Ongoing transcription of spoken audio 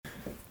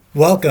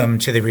Welcome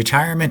to the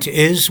Retirement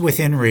is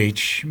Within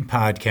Reach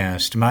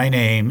podcast. My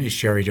name is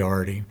Jerry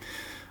Doherty.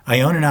 I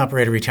own and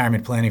operate a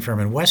retirement planning firm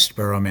in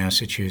Westborough,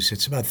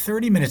 Massachusetts, about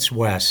 30 minutes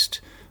west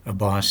of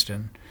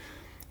Boston.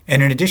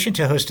 And in addition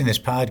to hosting this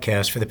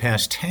podcast for the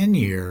past 10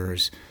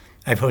 years,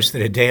 I've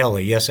hosted a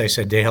daily, yes, I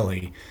said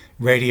daily,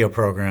 radio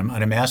program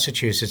on a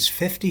Massachusetts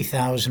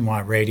 50,000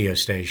 watt radio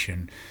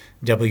station,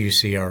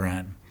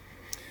 WCRN.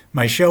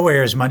 My show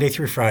airs Monday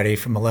through Friday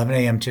from 11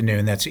 a.m. to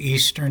noon. That's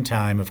Eastern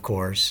time, of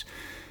course.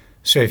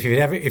 So if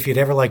you'd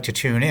ever like to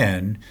tune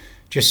in,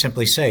 just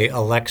simply say,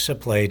 Alexa,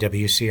 play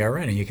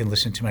WCRN, and you can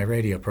listen to my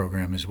radio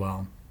program as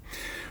well.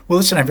 Well,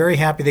 listen, I'm very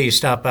happy that you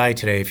stopped by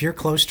today. If you're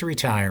close to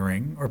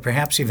retiring, or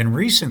perhaps even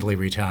recently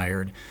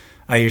retired,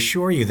 I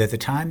assure you that the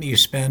time that you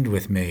spend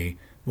with me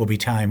will be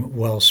time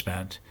well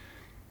spent.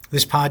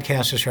 This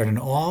podcast is heard on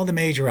all the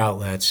major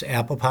outlets: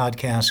 Apple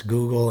Podcasts,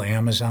 Google,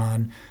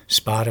 Amazon,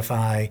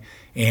 Spotify,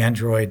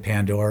 Android,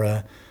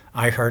 Pandora,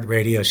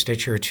 iHeartRadio,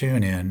 Stitcher,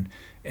 TuneIn,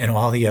 and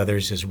all the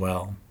others as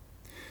well.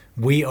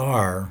 We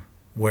are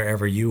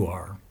wherever you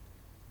are.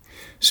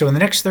 So in the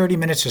next 30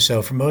 minutes or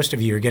so, for most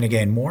of you, you're going to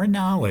gain more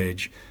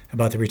knowledge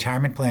about the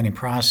retirement planning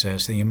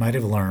process than you might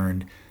have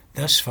learned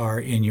thus far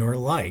in your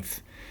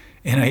life.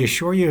 And I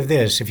assure you of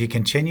this, if you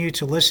continue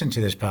to listen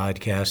to this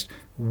podcast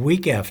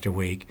week after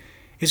week,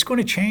 it's going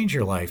to change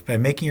your life by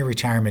making your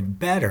retirement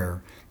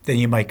better than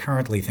you might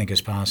currently think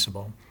is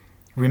possible.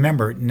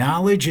 Remember,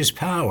 knowledge is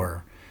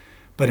power.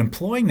 But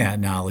employing that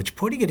knowledge,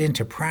 putting it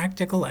into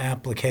practical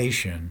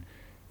application,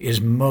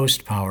 is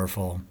most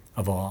powerful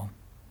of all.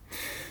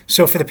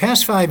 So for the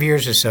past 5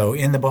 years or so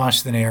in the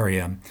Boston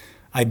area,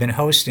 I've been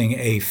hosting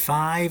a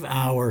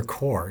 5-hour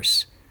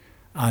course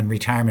on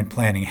retirement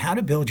planning, how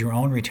to build your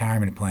own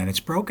retirement plan. It's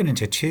broken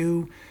into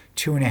two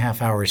and a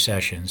half hour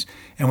sessions,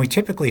 and we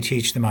typically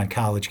teach them on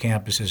college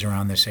campuses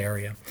around this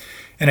area.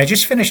 And I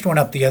just finished one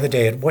up the other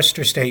day at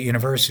Worcester State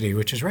University,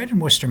 which is right in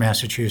Worcester,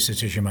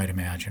 Massachusetts, as you might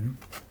imagine.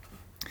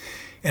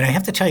 And I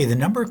have to tell you, the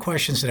number of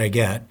questions that I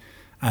get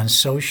on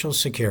Social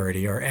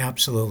Security are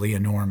absolutely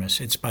enormous.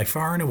 It's by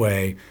far and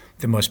away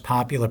the most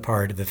popular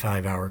part of the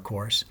 5-hour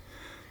course.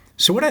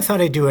 So what I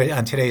thought I'd do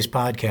on today's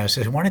podcast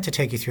is I wanted to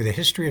take you through the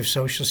history of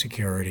Social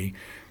Security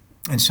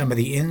and some of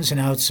the ins and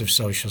outs of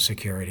Social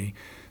Security,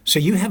 so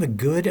you have a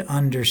good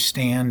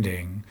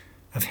understanding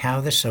of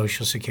how the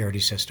Social Security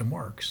system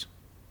works.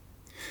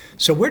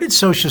 So where did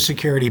Social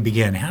Security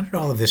begin? How did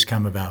all of this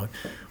come about?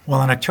 Well,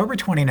 on October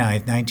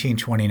 29th,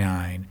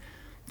 1929,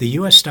 the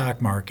U.S.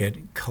 stock market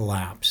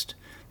collapsed.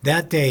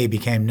 That day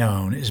became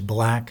known as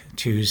Black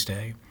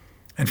Tuesday.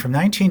 And from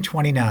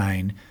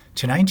 1929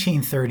 to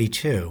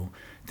 1932,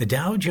 the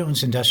Dow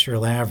Jones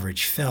Industrial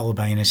Average fell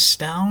by an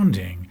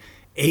astounding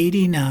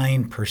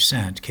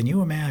 89%. Can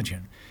you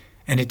imagine?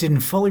 And it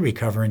didn't fully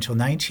recover until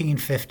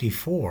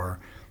 1954,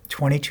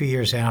 22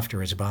 years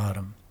after its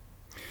bottom.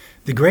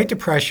 The Great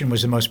Depression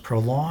was the most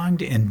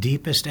prolonged and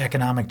deepest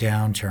economic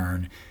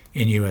downturn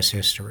in U.S.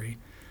 history.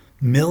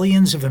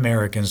 Millions of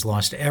Americans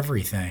lost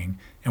everything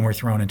and were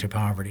thrown into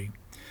poverty.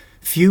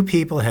 Few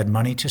people had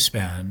money to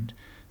spend.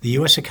 The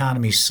U.S.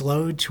 economy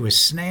slowed to a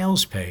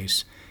snail's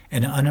pace,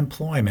 and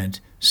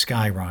unemployment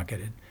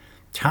skyrocketed.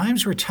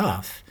 Times were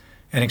tough,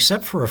 and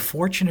except for a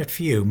fortunate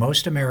few,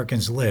 most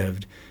Americans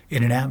lived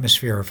in an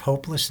atmosphere of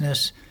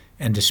hopelessness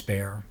and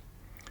despair.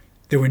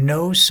 There were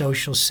no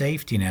social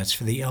safety nets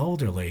for the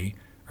elderly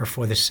or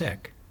for the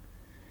sick.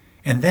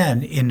 And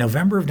then, in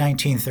November of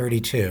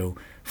 1932,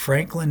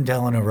 Franklin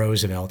Delano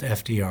Roosevelt,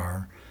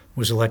 FDR,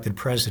 was elected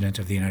President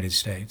of the United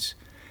States.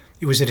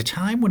 It was at a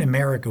time when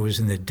America was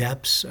in the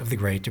depths of the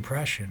Great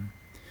Depression.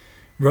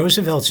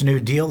 Roosevelt's New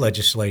Deal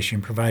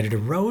legislation provided a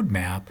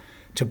roadmap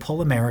to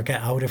pull America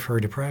out of her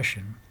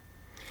depression.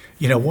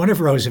 You know, one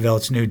of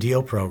Roosevelt's New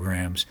Deal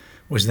programs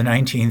was the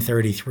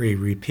 1933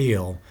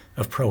 repeal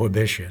of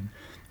Prohibition,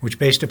 which,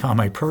 based upon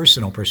my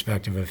personal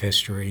perspective of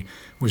history,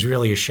 was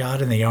really a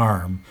shot in the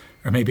arm,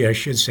 or maybe I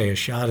should say a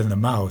shot in the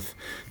mouth,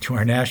 to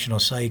our national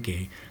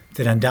psyche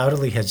that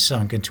undoubtedly had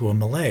sunk into a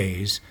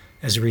malaise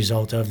as a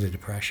result of the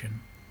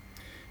Depression.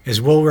 As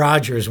Will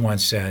Rogers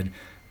once said,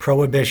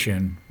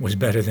 Prohibition was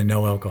better than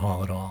no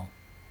alcohol at all.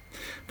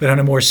 But on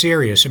a more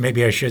serious, or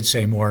maybe I should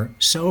say more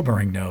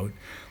sobering note,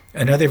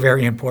 another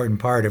very important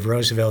part of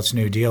Roosevelt's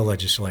New Deal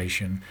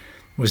legislation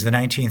was the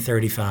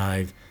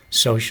 1935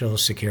 Social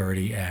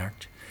Security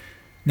Act.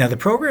 Now, the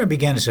program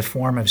began as a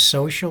form of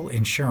social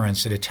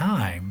insurance at a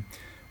time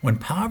when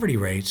poverty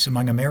rates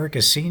among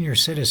America's senior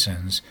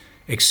citizens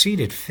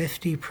exceeded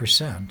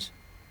 50%.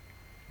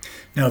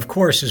 Now, of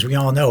course, as we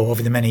all know,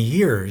 over the many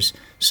years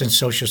since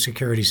Social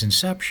Security's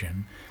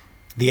inception,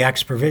 the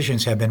Act's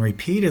provisions have been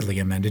repeatedly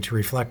amended to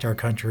reflect our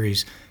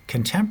country's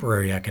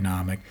contemporary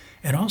economic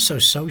and also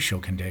social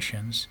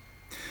conditions.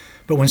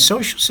 But when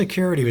Social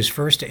Security was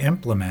first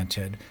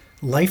implemented,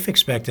 life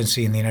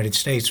expectancy in the United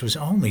States was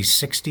only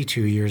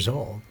 62 years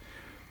old.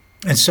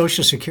 And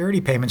Social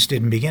Security payments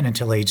didn't begin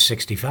until age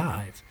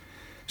 65.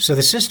 So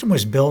the system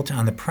was built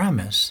on the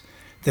premise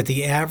that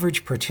the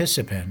average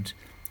participant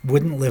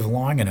wouldn't live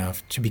long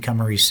enough to become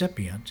a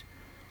recipient.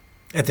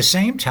 At the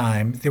same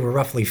time, there were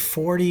roughly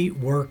 40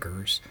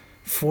 workers,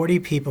 40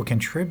 people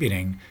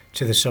contributing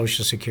to the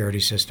Social Security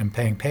system,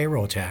 paying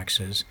payroll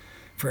taxes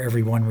for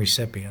every one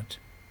recipient.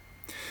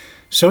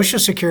 Social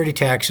Security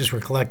taxes were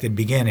collected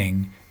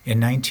beginning in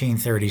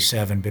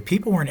 1937, but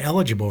people weren't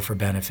eligible for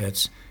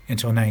benefits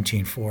until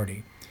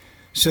 1940.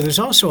 So there's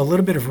also a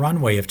little bit of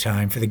runway of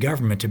time for the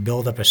government to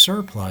build up a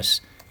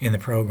surplus in the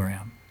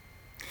program.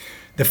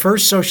 The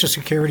first Social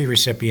Security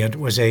recipient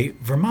was a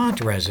Vermont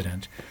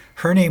resident.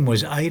 Her name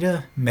was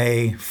Ida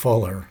Mae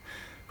Fuller,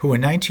 who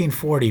in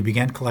 1940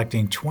 began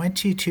collecting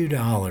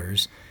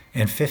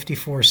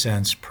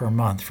 $22.54 per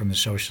month from the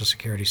Social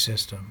Security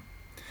system.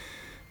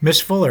 Miss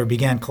Fuller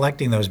began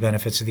collecting those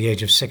benefits at the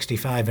age of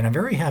 65, and I'm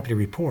very happy to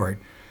report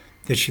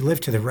that she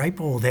lived to the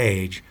ripe old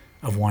age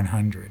of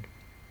 100.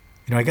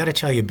 I got to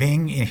tell you,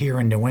 being here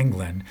in New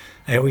England,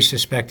 I always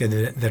suspected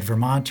that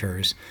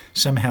Vermonters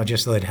somehow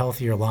just led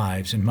healthier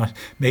lives, and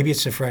maybe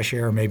it's the fresh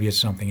air or maybe it's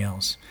something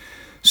else.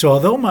 So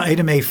although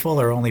Ida Mae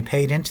Fuller only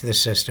paid into the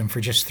system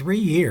for just 3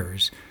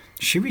 years,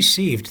 she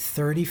received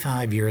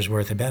 35 years'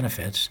 worth of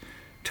benefits,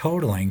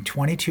 totaling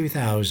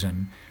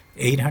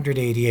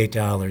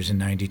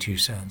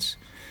 $22,888.92.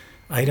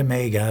 Ida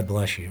Mae, God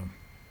bless you.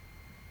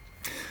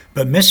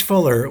 But Miss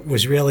Fuller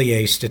was really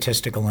a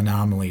statistical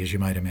anomaly, as you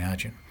might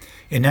imagine.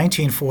 In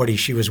 1940,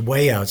 she was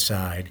way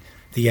outside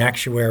the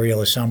actuarial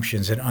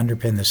assumptions that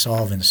underpin the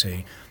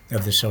solvency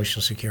of the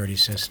Social Security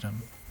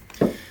system.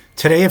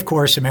 Today, of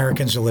course,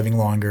 Americans are living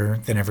longer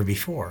than ever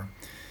before.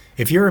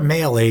 If you're a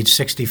male age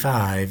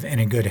 65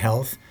 and in good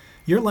health,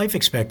 your life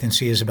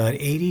expectancy is about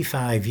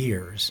 85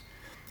 years.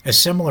 A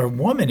similar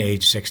woman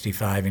age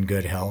 65 in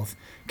good health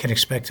can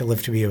expect to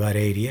live to be about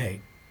 88.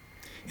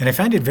 And I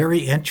find it very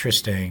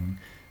interesting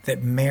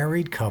that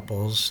married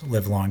couples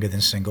live longer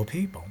than single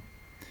people.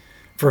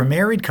 For a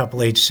married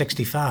couple age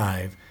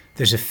 65,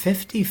 there's a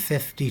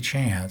 50-50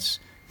 chance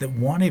that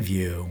one of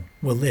you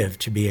will live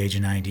to be age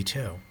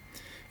 92.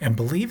 And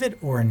believe it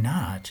or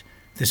not,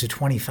 there's a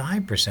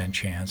 25%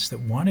 chance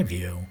that one of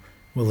you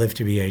will live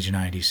to be age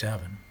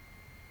 97.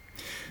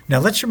 Now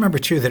let's remember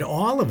too that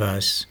all of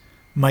us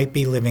might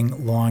be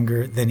living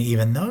longer than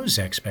even those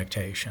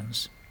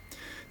expectations.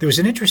 There was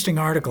an interesting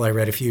article I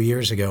read a few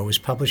years ago. It was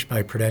published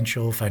by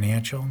Prudential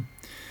Financial,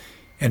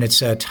 and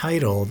it's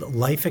titled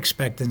Life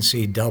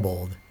Expectancy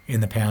Doubled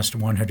in the Past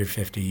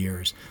 150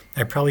 Years.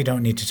 I probably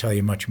don't need to tell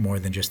you much more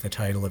than just the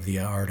title of the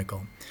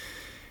article.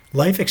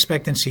 Life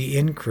expectancy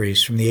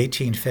increased from the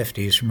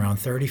 1850s from around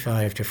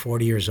 35 to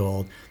 40 years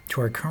old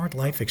to our current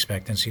life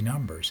expectancy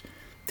numbers.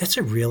 That's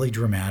a really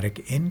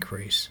dramatic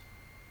increase.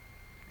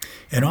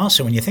 And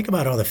also, when you think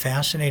about all the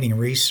fascinating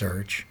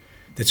research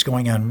that's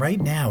going on right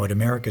now at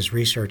America's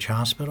research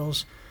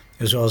hospitals,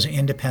 as well as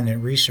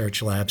independent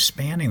research labs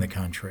spanning the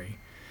country,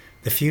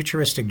 the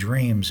futuristic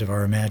dreams of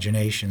our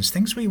imaginations,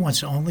 things we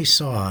once only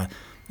saw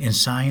in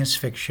science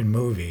fiction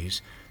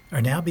movies,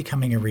 are now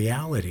becoming a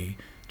reality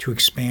to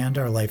expand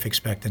our life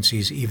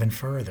expectancies even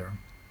further.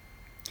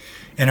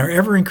 And our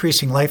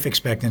ever-increasing life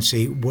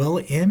expectancy will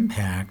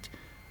impact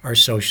our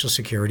Social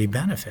Security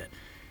benefit,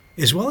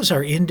 as well as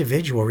our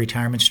individual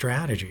retirement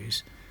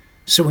strategies.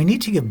 So we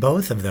need to give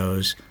both of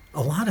those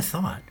a lot of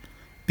thought,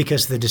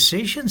 because the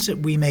decisions that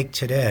we make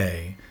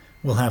today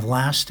will have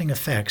lasting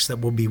effects that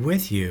will be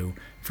with you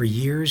for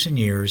years and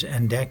years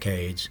and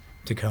decades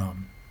to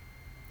come.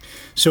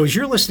 So as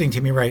you're listening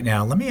to me right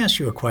now, let me ask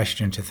you a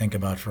question to think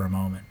about for a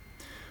moment.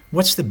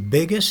 What's the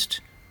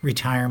biggest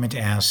retirement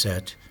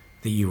asset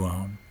that you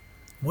own?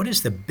 What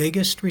is the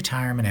biggest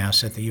retirement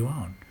asset that you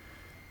own?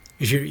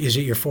 Is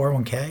it your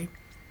 401k?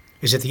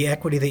 Is it the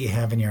equity that you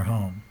have in your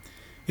home?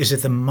 Is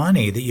it the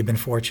money that you've been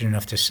fortunate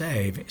enough to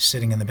save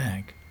sitting in the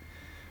bank?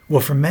 Well,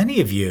 for many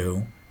of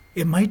you,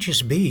 it might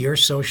just be your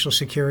Social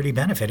Security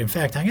benefit. In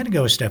fact, I'm going to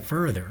go a step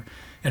further,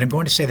 and I'm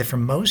going to say that for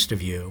most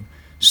of you,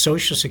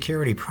 Social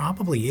Security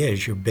probably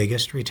is your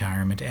biggest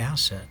retirement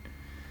asset.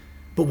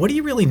 But what do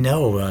you really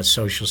know about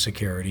Social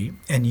Security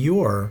and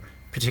your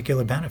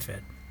particular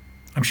benefit?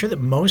 I'm sure that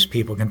most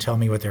people can tell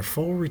me what their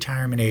full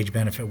retirement age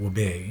benefit will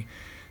be.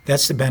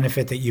 That's the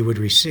benefit that you would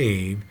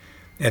receive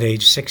at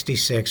age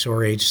 66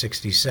 or age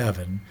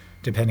 67,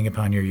 depending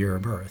upon your year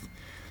of birth.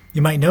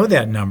 You might know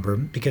that number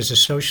because the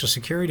Social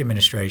Security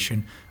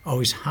Administration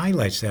always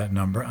highlights that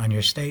number on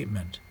your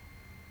statement.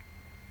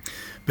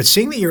 But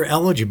seeing that you're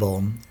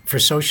eligible for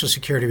Social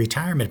Security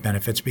retirement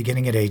benefits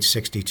beginning at age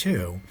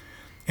 62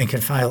 and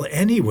can file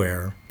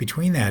anywhere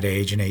between that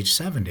age and age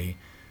 70,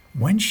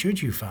 when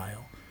should you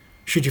file?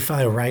 Should you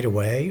file right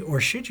away,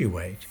 or should you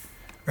wait?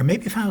 Or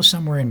maybe file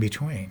somewhere in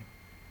between?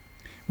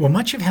 Well,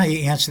 much of how you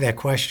answer that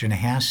question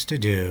has to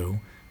do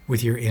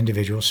with your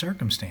individual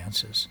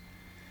circumstances.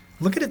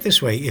 Look at it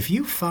this way. If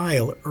you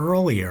file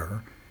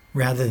earlier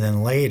rather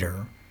than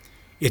later,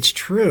 it's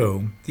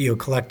true that you'll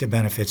collect the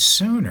benefits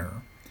sooner,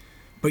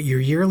 but your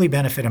yearly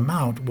benefit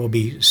amount will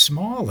be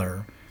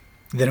smaller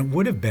than it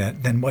would have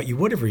been, than what you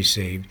would have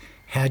received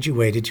had you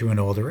waited to an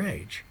older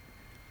age.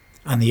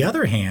 On the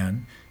other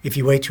hand, if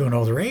you wait to an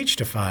older age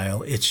to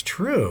file, it's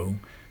true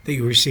that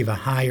you receive a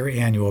higher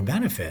annual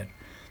benefit,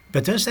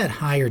 But does that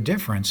higher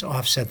difference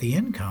offset the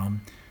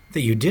income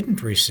that you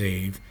didn't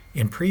receive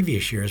in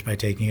previous years by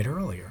taking it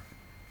earlier?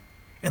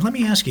 And let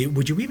me ask you,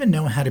 would you even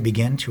know how to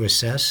begin to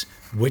assess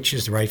which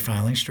is the right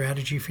filing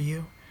strategy for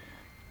you?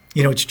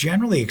 It's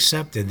generally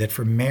accepted that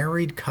for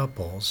married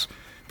couples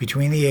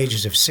between the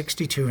ages of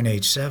 62 and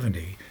age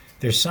 70,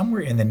 there's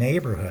somewhere in the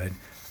neighborhood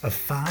of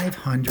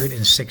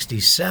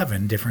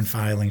 567 different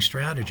filing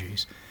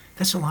strategies.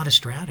 That's a lot of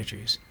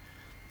strategies.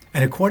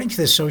 And according to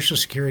the Social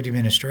Security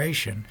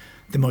Administration,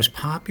 the most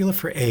popular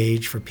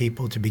age for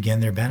people to begin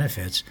their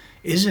benefits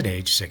is at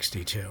age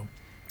 62.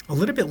 A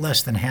little bit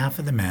less than half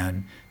of the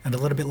men and a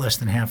little bit less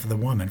than half of the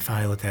women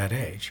file at that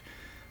age.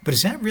 But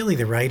is that really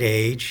the right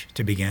age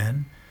to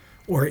begin?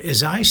 Or,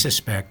 as I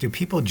suspect, do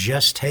people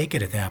just take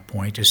it at that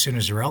point as soon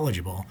as they're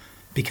eligible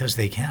because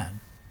they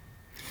can?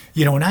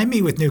 When I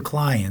meet with new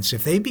clients,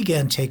 if they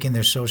begin taking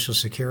their Social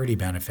Security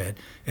benefit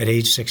at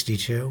age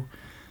 62,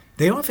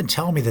 they often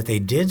tell me that they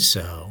did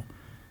so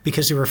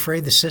because they were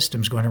afraid the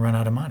system's going to run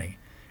out of money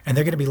and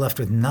they're going to be left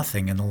with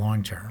nothing in the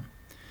long term.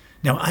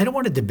 Now, I don't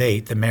want to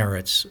debate the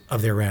merits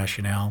of their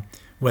rationale,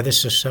 whether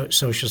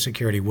Social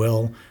Security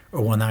will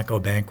or will not go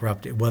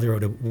bankrupt, whether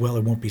it will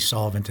or won't be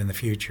solvent in the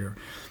future.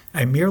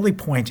 I merely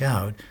point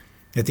out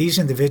that these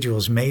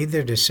individuals made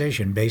their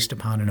decision based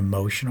upon an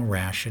emotional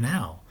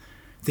rationale.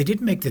 They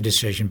didn't make the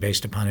decision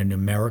based upon a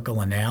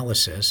numerical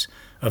analysis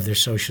of their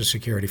Social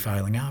Security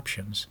filing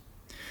options.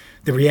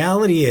 The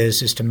reality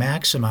is to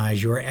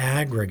maximize your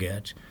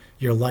aggregate,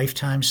 your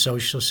lifetime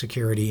Social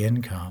Security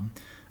income,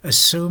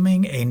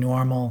 assuming a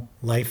normal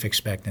life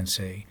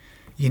expectancy,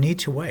 you need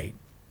to wait.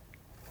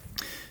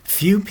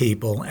 Few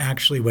people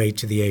actually wait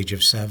to the age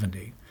of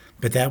 70,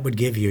 but that would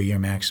give you your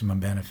maximum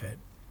benefit.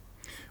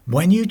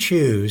 When you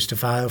choose to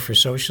file for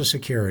Social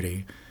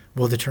Security,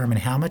 will determine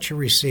how much you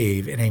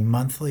receive in a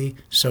monthly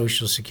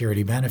Social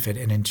Security benefit,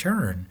 and in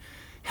turn,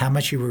 how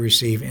much you will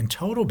receive in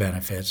total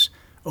benefits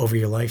over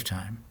your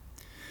lifetime.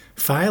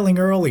 Filing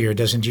earlier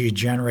does indeed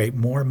generate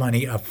more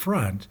money up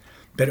front,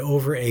 but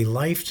over a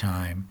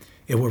lifetime,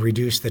 it will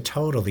reduce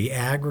the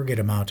aggregate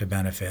amount of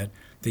benefit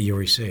that you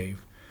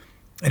receive.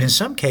 And in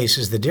some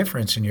cases, the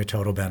difference in your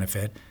total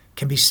benefit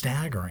can be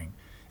staggering.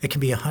 It can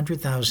be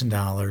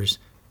 $100,000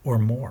 or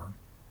more.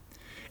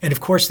 And of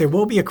course, there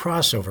will be a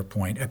crossover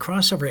point, a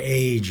crossover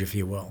age, if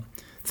you will.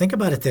 Think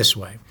about it this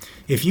way.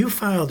 If you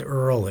filed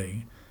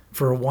early,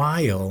 for a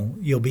while,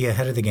 you'll be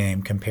ahead of the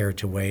game compared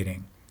to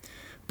waiting.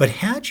 But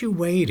had you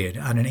waited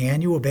on an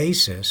annual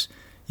basis,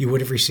 you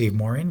would have received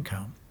more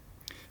income.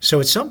 So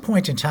at some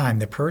point in time,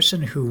 the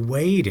person who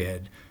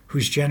waited,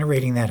 who's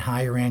generating that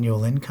higher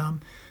annual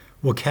income,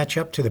 will catch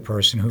up to the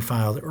person who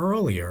filed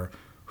earlier,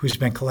 who's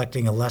been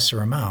collecting a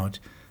lesser amount,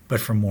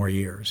 but for more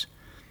years.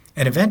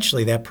 And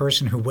eventually, that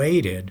person who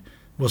waited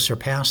will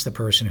surpass the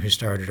person who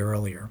started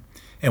earlier.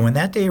 And when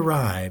that day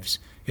arrives,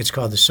 it's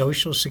called the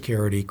Social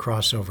Security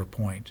crossover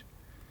point.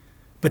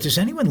 But does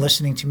anyone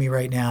listening to me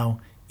right now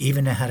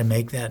even know how to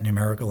make that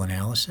numerical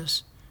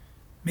analysis?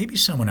 Maybe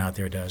someone out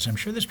there does. I'm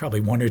sure there's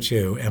probably one or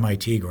two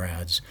MIT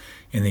grads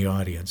in the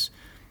audience.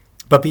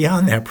 But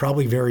beyond that,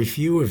 probably very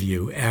few of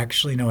you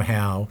actually know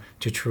how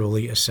to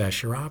truly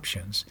assess your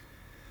options.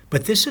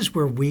 But this is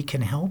where we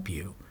can help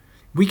you.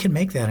 We can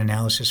make that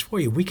analysis for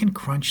you. We can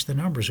crunch the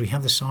numbers. We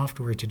have the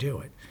software to do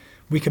it.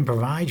 We can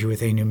provide you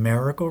with a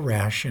numerical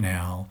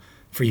rationale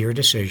for your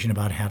decision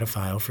about how to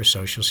file for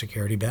Social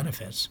Security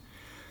benefits.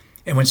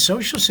 And when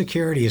Social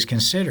Security is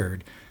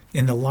considered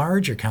in the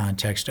larger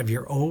context of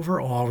your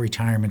overall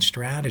retirement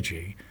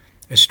strategy,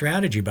 a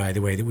strategy, by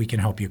the way, that we can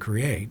help you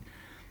create,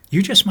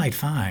 you just might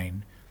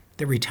find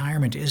that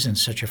retirement isn't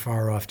such a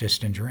far-off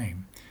distant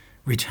dream.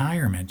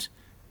 Retirement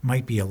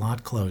might be a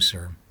lot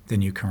closer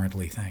than you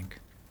currently think.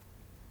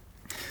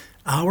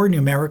 Our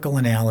numerical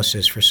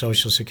analysis for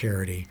Social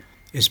Security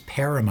is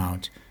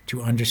paramount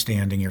to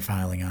understanding your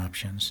filing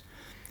options.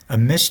 A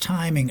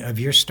mistiming of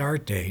your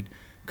start date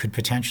could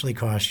potentially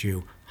cost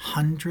you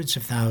hundreds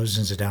of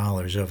thousands of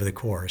dollars over the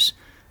course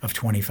of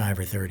 25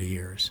 or 30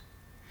 years.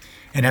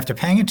 And after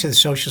paying into the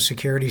Social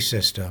Security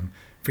system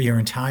for your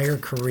entire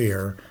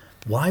career,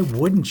 why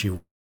wouldn't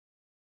you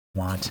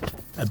want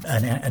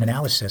an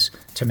analysis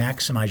to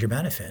maximize your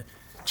benefit,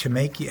 to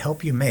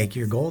help you make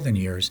your golden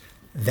years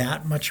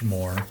that much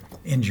more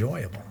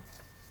enjoyable?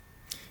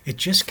 It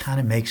just kind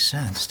of makes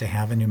sense to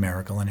have a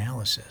numerical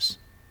analysis.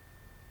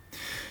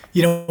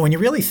 When you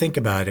really think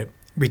about it,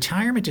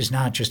 retirement is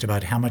not just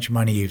about how much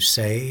money you've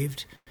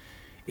saved.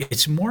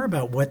 It's more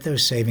about what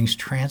those savings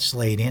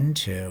translate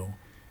into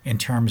in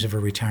terms of a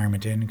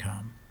retirement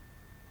income.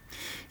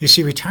 You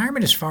see,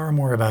 retirement is far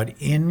more about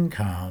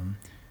income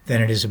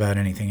than it is about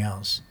anything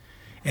else.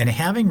 And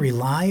having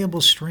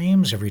reliable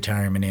streams of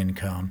retirement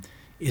income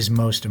is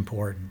most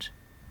important.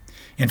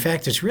 In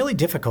fact, it's really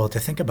difficult to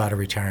think about a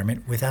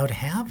retirement without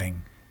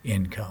having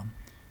income.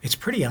 It's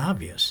pretty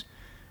obvious.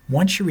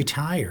 Once you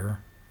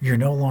retire, you're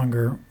no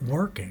longer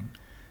working.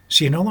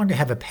 So you no longer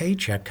have a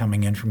paycheck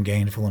coming in from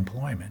gainful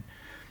employment.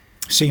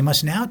 So you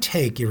must now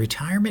take your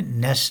retirement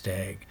nest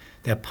egg,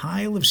 that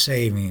pile of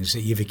savings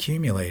that you've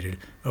accumulated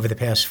over the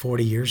past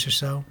 40 years or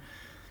so,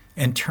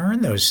 and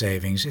turn those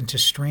savings into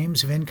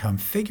streams of income,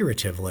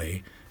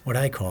 figuratively, what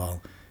I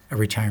call a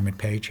retirement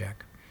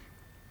paycheck.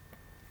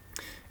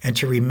 And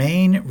to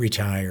remain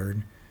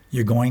retired,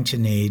 you're going to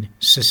need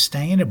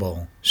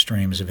sustainable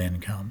streams of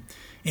income,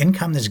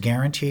 income that's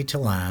guaranteed to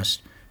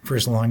last for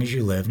as long as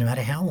you live, no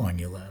matter how long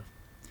you live.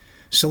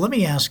 So let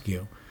me ask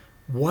you,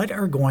 what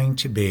are going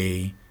to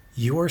be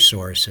your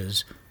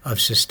sources of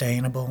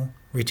sustainable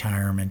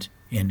retirement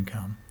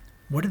income?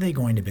 What are they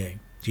going to be?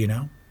 Do you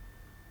know?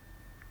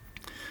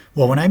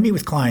 Well, when I meet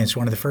with clients,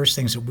 one of the first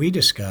things that we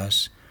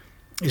discuss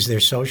is their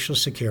Social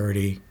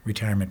Security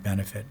retirement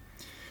benefit.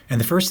 And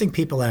the first thing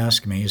people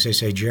ask me is they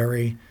say,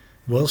 Jerry,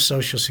 will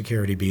Social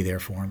Security be there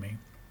for me?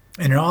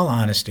 And in all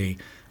honesty,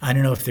 I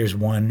don't know if there's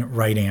one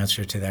right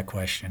answer to that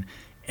question.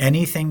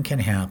 Anything can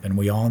happen.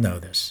 We all know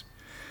this.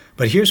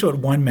 But here's what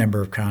one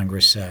member of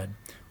Congress said.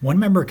 One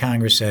member of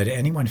Congress said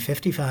anyone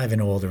 55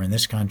 and older in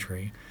this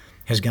country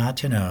has got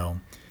to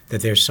know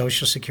that their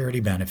Social Security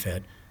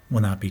benefit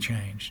will not be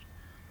changed.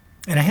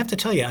 And I have to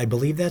tell you, I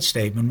believe that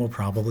statement will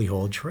probably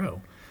hold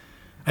true.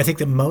 I think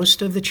that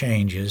most of the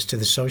changes to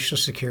the Social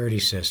Security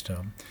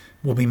system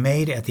will be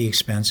made at the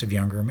expense of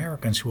younger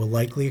Americans who will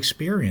likely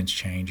experience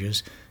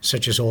changes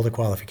such as older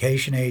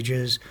qualification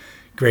ages,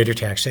 greater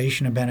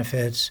taxation of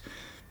benefits,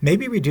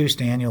 maybe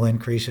reduced annual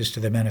increases to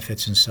the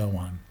benefits, and so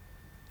on,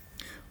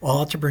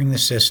 all to bring the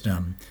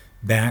system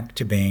back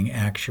to being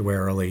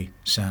actuarially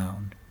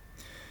sound.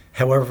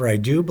 However, I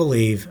do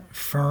believe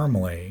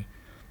firmly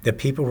that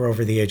people who are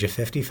over the age of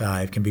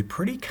 55 can be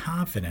pretty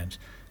confident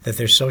that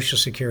their Social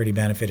Security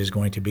benefit is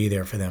going to be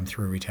there for them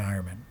through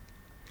retirement.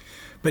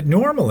 But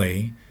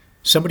normally,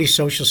 somebody's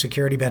Social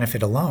Security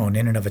benefit alone,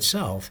 in and of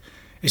itself,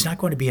 is not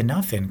going to be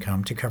enough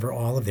income to cover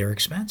all of their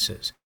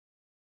expenses.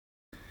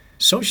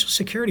 Social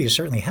Security is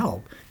certainly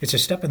help. It's a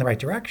step in the right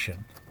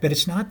direction, but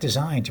it's not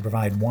designed to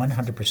provide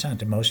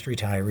 100% of most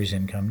retirees'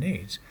 income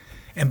needs.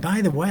 And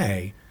by the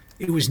way,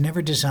 it was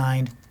never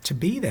designed to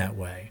be that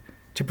way,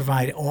 to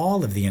provide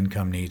all of the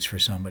income needs for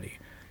somebody.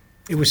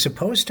 It was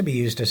supposed to be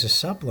used as a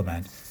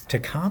supplement to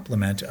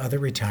complement other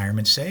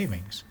retirement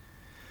savings.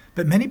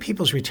 But many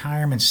people's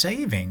retirement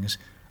savings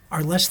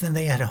are less than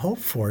they had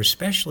hoped for,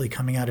 especially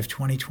coming out of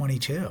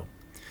 2022.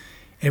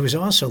 It was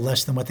also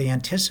less than what they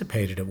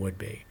anticipated it would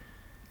be.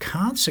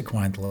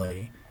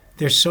 Consequently,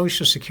 their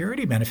Social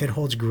Security benefit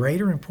holds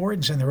greater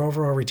importance in their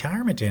overall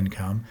retirement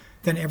income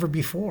than ever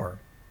before.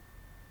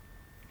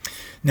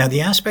 Now,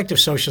 the aspect of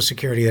Social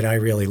Security that I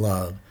really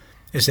love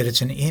is that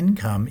it's an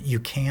income you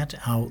can't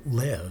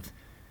outlive.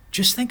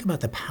 Just think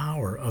about the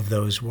power of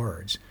those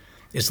words.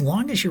 As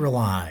long as you're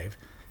alive,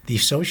 the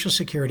Social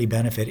Security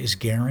benefit is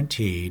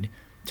guaranteed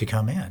to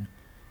come in.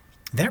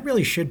 That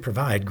really should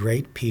provide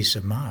great peace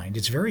of mind.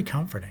 It's very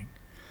comforting.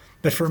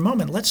 But for a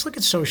moment, let's look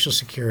at Social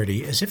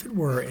Security as if it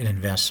were an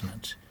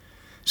investment.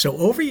 So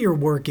over your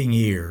working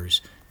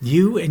years,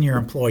 you and your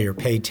employer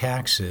pay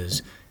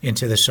taxes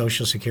into the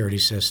Social Security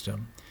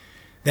system.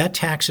 That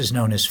tax is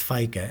known as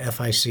FICA,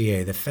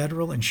 F-I-C-A, the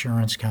Federal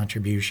Insurance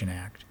Contribution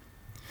Act.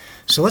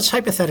 So let's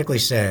hypothetically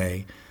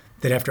say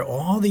that after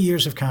all the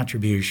years of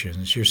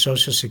contributions, your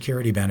Social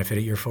Security benefit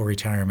at your full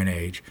retirement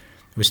age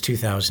was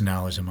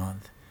 $2,000 a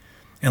month.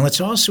 And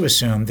let's also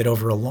assume that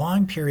over a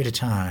long period of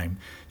time,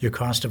 your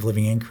cost of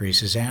living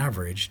increases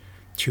averaged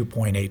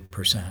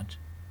 2.8%.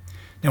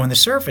 Now, on the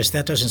surface,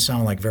 that doesn't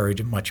sound like very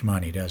much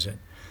money, does it?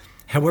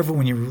 However,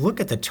 when you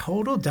look at the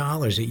total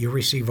dollars that you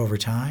receive over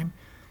time,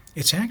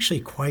 it's actually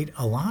quite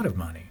a lot of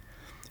money.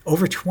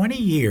 Over 20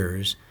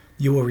 years,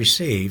 you will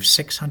receive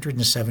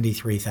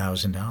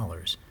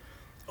 $673,000.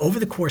 Over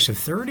the course of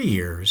 30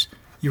 years,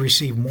 you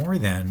receive more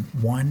than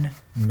 $1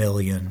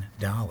 million.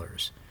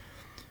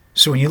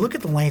 So when you look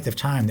at the length of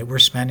time that we're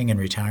spending in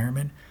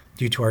retirement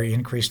due to our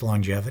increased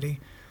longevity,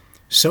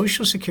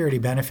 Social Security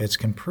benefits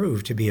can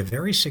prove to be a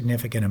very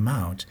significant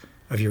amount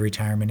of your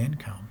retirement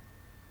income.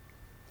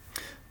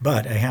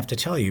 But I have to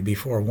tell you, be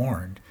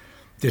forewarned,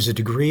 there's a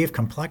degree of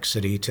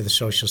complexity to the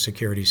Social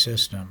Security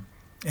system,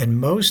 and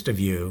most of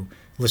you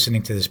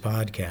listening to this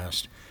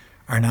podcast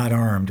are not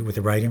armed with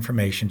the right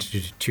information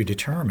to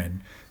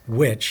determine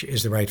which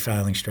is the right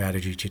filing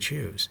strategy to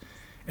choose.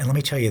 And let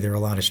me tell you, there are a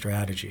lot of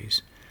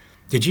strategies.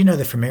 Did you know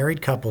that for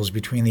married couples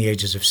between the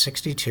ages of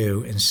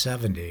 62 and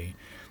 70,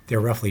 there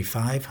are roughly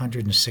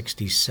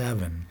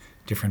 567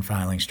 different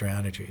filing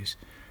strategies?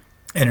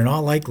 And in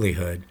all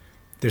likelihood,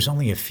 there's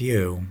only a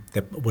few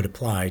that would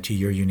apply to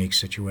your unique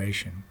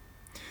situation.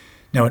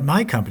 Now, at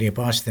my company, at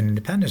Boston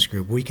Independence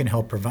Group, we can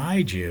help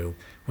provide you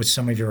with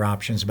some of your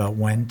options about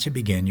when to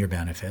begin your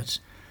benefits,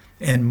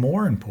 and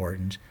more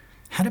important,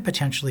 how to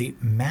potentially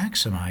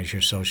maximize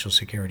your Social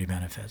Security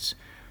benefits.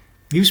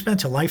 You've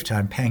spent a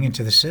lifetime paying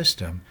into the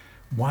system.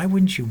 Why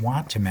wouldn't you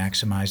want to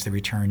maximize the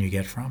return you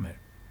get from it?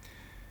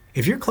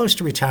 If you're close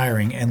to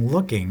retiring and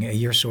looking at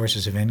your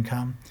sources of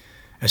income,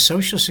 a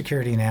Social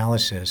Security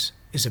analysis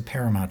is of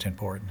paramount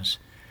importance.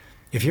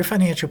 If your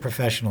financial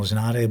professional is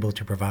not able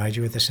to provide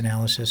you with this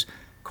analysis,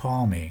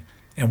 call me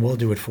and we'll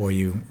do it for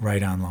you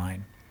right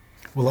online.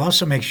 We'll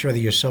also make sure that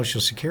your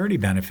Social Security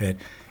benefit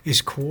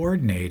is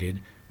coordinated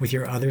with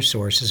your other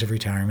sources of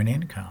retirement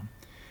income,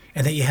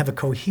 and that you have a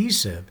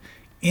cohesive,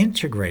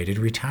 integrated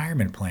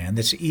retirement plan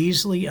that's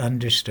easily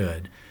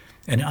understood,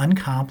 an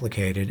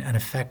uncomplicated and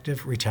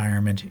effective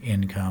retirement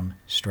income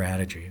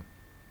strategy.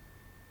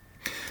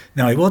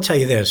 Now, I will tell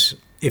you this.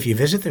 If you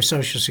visit the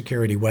Social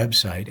Security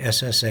website,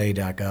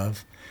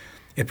 ssa.gov,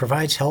 it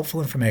provides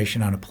helpful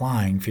information on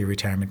applying for your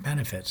retirement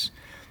benefits.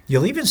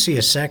 You'll even see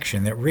a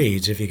section that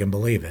reads, if you can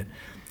believe it,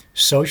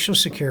 Social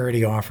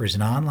Security offers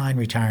an online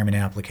retirement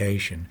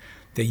application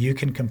that you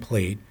can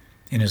complete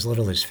in as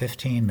little as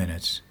 15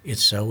 minutes.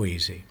 It's so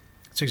easy.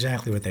 It's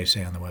exactly what they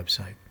say on the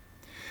website.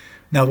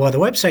 Now, while the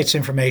website's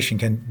information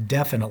can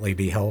definitely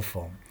be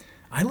helpful,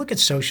 I look at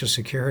Social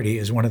Security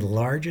as one of the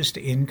largest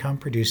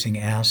income-producing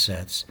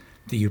assets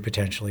that you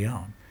potentially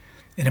own.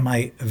 And in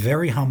my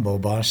very humble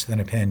Boston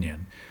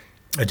opinion,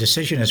 a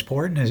decision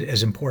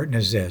as important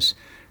as this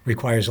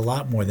requires a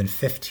lot more than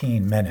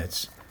 15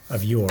 minutes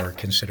of your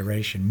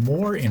consideration.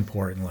 More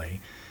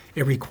importantly,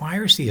 it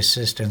requires the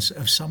assistance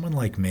of someone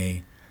like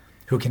me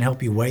who can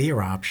help you weigh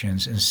your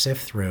options and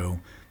sift through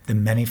the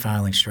many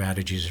filing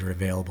strategies that are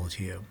available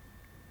to you.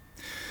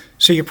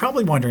 So you're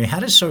probably wondering, how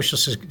does Social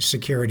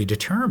Security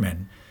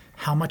determine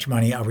how much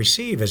money I'll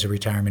receive as a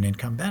retirement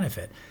income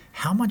benefit?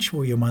 How much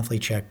will your monthly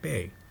check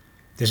be?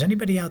 Does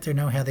anybody out there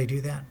know how they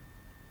do that?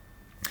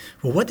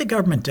 Well, what the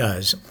government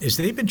does is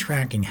they've been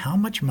tracking how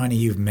much money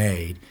you've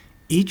made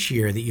each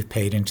year that you've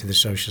paid into the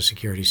Social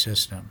Security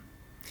system.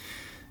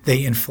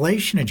 They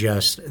inflation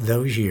adjust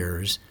those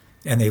years,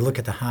 and they look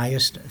at the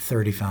highest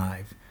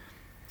 35.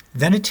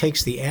 Then it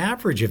takes the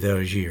average of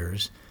those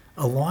years,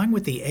 along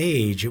with the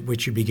age at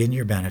which you begin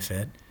your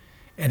benefit,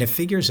 and it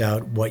figures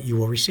out what you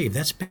will receive.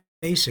 That's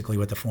basically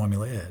what the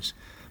formula is.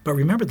 But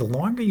remember, the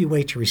longer you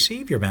wait to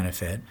receive your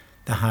benefit,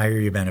 the higher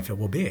your benefit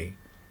will be.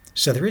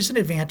 So there is an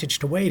advantage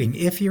to waiting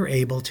if you're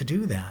able to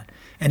do that,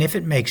 and if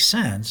it makes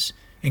sense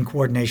in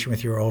coordination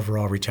with your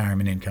overall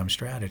retirement income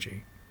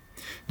strategy.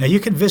 Now, you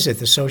can visit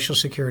the Social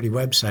Security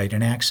website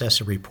and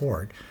access a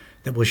report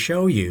that will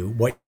show you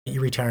what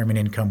your retirement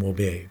income will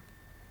be.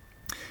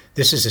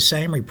 This is the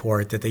same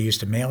report that they used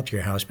to mail to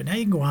your house, but now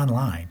you can go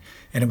online,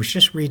 and it was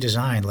just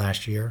redesigned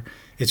last year.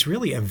 It's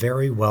really a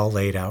very well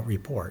laid out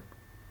report.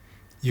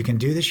 You can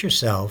do this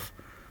yourself,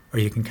 or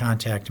you can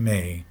contact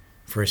me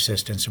for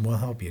assistance, and we'll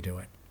help you do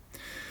it.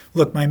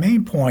 Look, my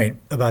main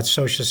point about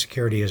Social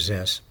Security is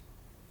this.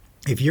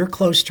 If you're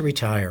close to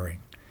retiring,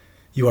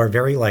 you are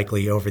very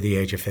likely over the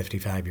age of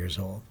 55 years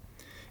old.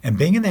 And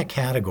being in that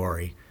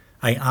category,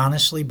 I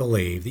honestly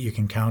believe that you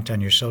can count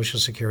on your Social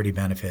Security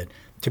benefit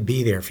to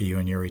be there for you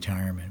in your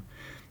retirement.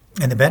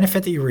 And the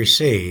benefit that you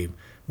receive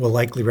will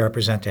likely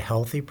represent a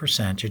healthy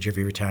percentage of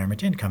your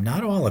retirement income.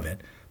 Not all of it,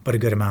 but a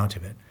good amount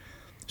of it.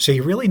 So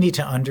you really need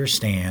to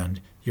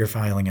understand your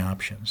filing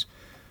options.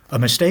 A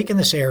mistake in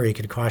this area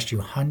could cost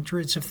you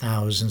hundreds of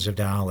thousands of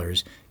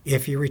dollars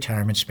if your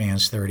retirement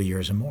spans 30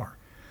 years or more.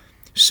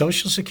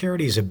 Social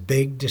Security is a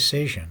big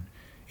decision.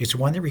 It's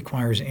one that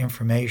requires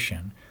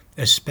information,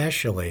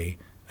 especially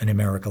a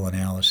numerical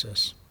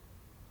analysis.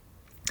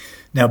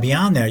 Now,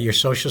 beyond that, your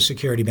Social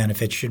Security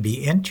benefits should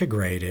be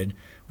integrated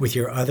with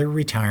your other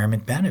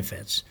retirement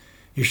benefits.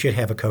 You should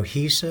have a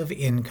cohesive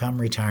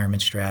income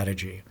retirement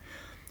strategy.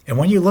 And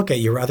when you look at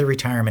your other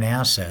retirement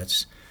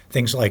assets,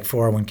 things like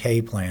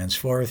 401k plans,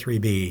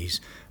 403bs,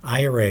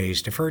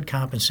 IRAs, deferred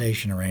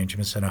compensation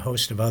arrangements, and a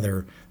host of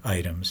other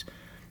items,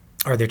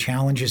 are there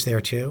challenges there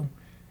too?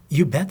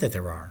 You bet that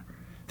there are.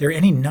 There are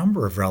any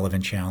number of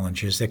relevant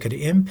challenges that could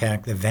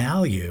impact the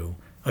value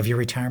of your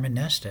retirement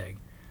nest egg.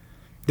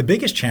 The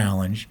biggest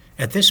challenge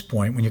at this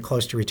point when you're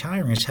close to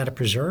retiring is how to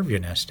preserve your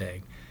nest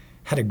egg,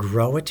 how to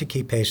grow it to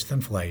keep pace with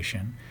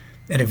inflation,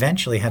 and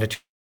eventually how to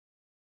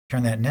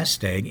turn that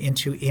nest egg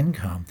into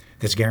income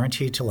that's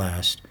guaranteed to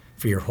last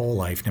for your whole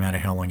life, no matter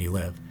how long you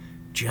live,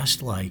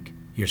 just like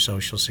your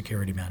Social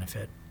Security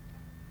benefit.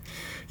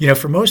 You know,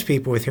 for most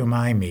people with whom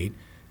I meet,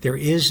 there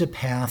is a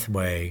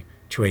pathway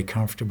to a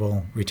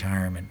comfortable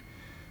retirement.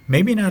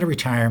 Maybe not a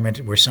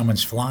retirement where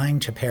someone's flying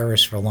to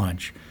Paris for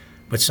lunch,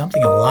 but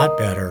something a lot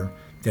better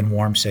than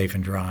warm, safe,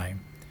 and dry.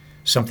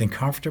 Something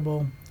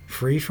comfortable,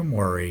 free from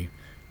worry,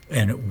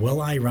 and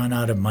will I run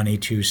out of money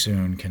too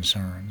soon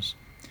concerns.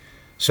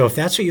 So if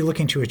that's what you're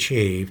looking to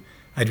achieve,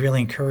 I'd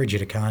really encourage you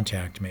to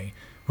contact me.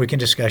 We can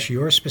discuss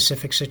your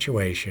specific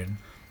situation.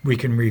 We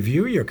can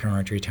review your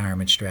current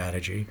retirement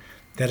strategy.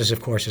 That is,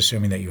 of course,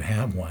 assuming that you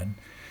have one,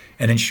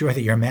 and ensure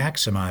that you're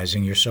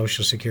maximizing your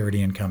Social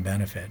Security income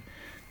benefit.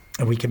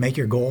 And we can make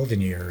your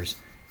golden years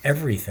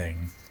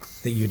everything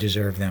that you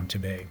deserve them to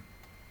be.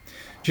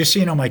 Just so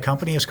you know, my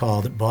company is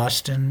called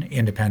Boston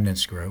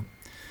Independence Group.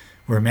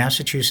 We're a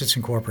Massachusetts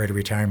incorporated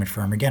retirement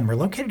firm. Again, we're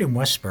located in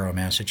Westborough,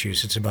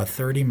 Massachusetts, about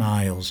 30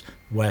 miles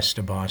west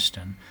of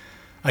Boston.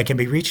 I can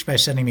be reached by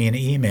sending me an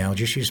email.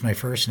 Just use my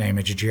first name.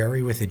 It's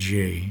Jerry with a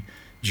G,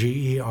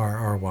 Gerry,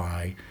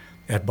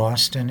 at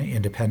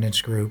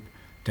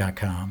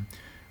bostonindependencegroup.com.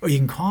 Or you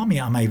can call me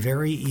on my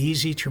very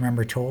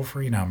easy-to-remember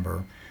toll-free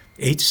number,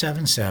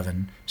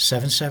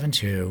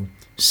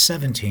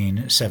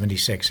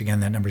 877-772-1776. Again,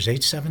 that number is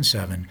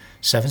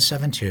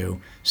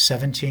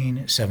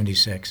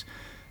 877-772-1776.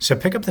 So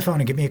pick up the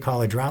phone and give me a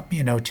call or drop me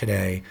a note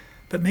today,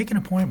 but make an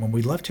appointment.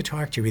 We'd love to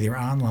talk to you either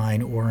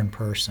online or in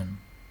person.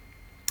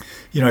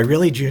 I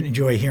really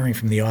enjoy hearing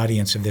from the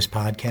audience of this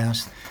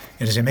podcast.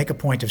 And as I make a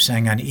point of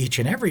saying on each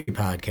and every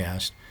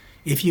podcast,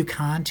 if you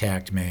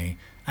contact me,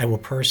 I will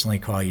personally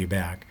call you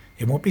back.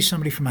 It won't be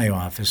somebody from my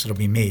office. It'll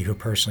be me who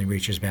personally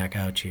reaches back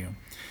out to you.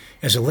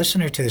 As a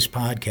listener to this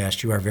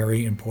podcast, you are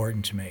very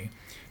important to me.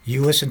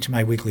 You listen to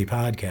my weekly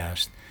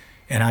podcast,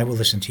 and I will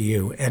listen to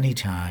you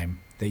anytime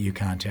that you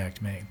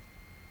contact me.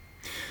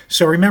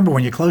 So remember,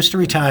 when you're close to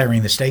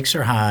retiring, the stakes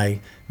are high,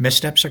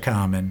 missteps are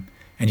common,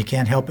 and you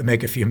can't help but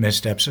make a few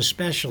missteps,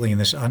 especially in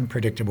this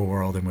unpredictable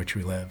world in which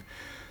we live.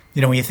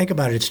 When you think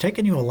about it, it's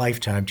taken you a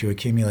lifetime to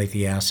accumulate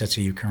the assets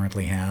that you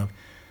currently have.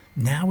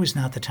 Now is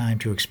not the time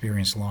to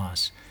experience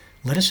loss.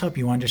 Let us help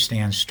you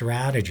understand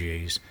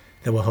strategies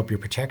that will help you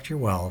protect your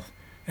wealth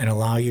and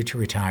allow you to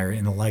retire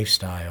in the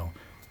lifestyle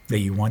that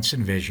you once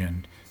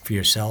envisioned for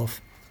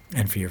yourself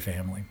and for your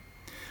family.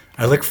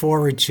 I look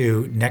forward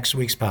to next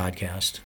week's podcast.